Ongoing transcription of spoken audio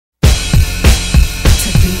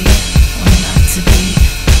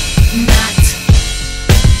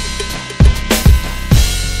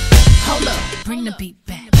Bring the beat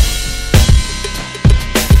back.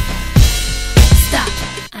 Stop,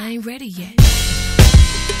 I ain't ready yet.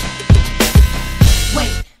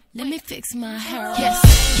 Wait, let me fix my hair. Yes,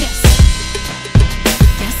 yes.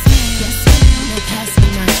 Yes, ma'am. Yes, ma'am. Now pass me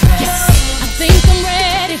my dress. Yes. I think I'm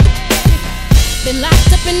ready. Been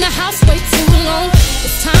locked up in the house way too long.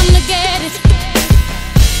 It's time to get it.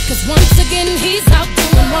 Cause once again he's out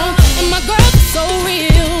doing wrong. And my girl's so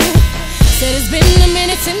real. Said it's been a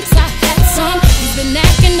minute since I had some. He's been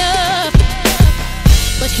acting up,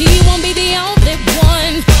 but he won't be the only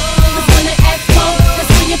one. Cause when they act cold, that's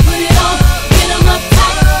when you put it on. Get him up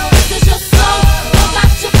tight, this is your song. I got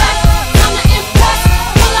your back, time to impress.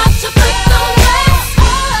 Pull out your freakum dress.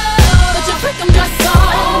 Put your freakum dress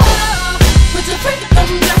on. Put your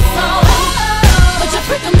freakum dress on. Put your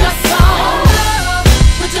freakum dress on.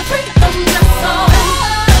 Put your freakum dress on.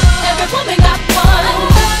 Every woman got one.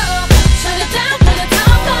 Shut it down when the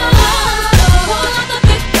time comes. Pull out the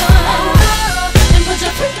big gun and put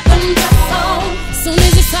your freakum dress on. Soon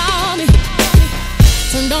as you saw me,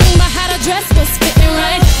 turned on by how the dress was fitting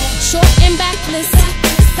right. Short and backless,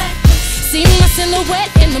 see my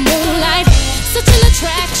silhouette in the moonlight. Such an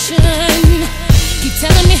attraction. Keep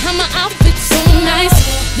telling me how my outfit's so nice.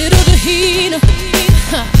 Little did he know,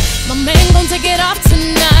 my man gon' take it off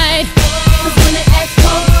tonight. Cause when they act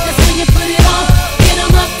cold, that's when you put it on. Get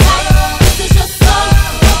him up tight, this is your song.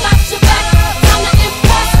 I got your back, time to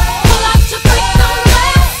impress. Pull out your freakum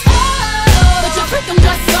dress. Put your freakum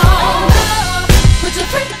dress on. Put your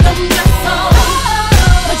freakum dress on.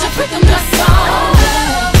 Put your freakum dress on.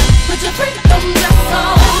 Put your freakum dress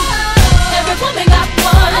on. Every woman got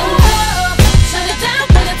one. Shut it down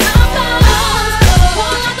when the time comes.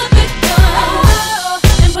 Pull out the big gun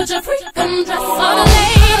and put your freakum dress on. All the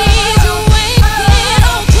ladies, you ain't get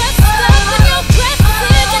all dressed up in your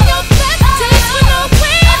dresses and your best taste for no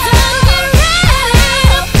reason. Get ready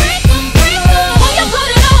to freakum. When you put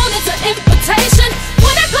it on, it's an invitation.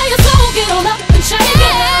 When they play a song, get on up and shake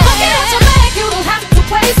it. Look it at your bag, you don't have to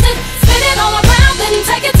waste it. Spin it all around, then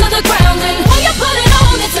take it to the ground. And when you put it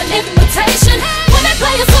on, it's an invitation. When they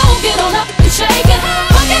play a song, get on up and shake it.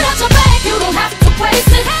 Look it at your bag, you don't have to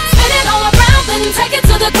waste it. Spin it all around, then take it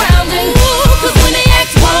to the ground. And cause when they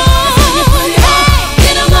act wrong,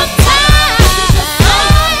 get them up tight. This is your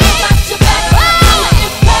song, I got your back, time to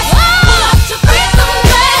impress. Pull out your freakum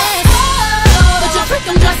dress. Put your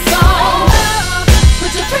freakum dress on.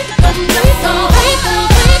 Put your freakum dress on.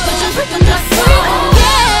 Put your freakum dress on.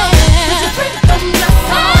 Put your freakum dress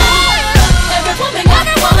on. Every woman got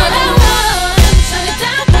one. Shut it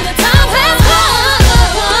down when the time has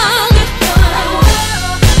come.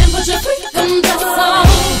 And put your freakum dress on.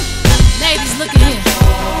 Ladies, look at here.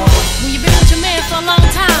 When you've been with your man for a long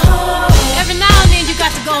time, every now and then you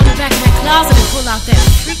got to go in the back of that closet and pull out that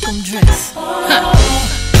freakum dress.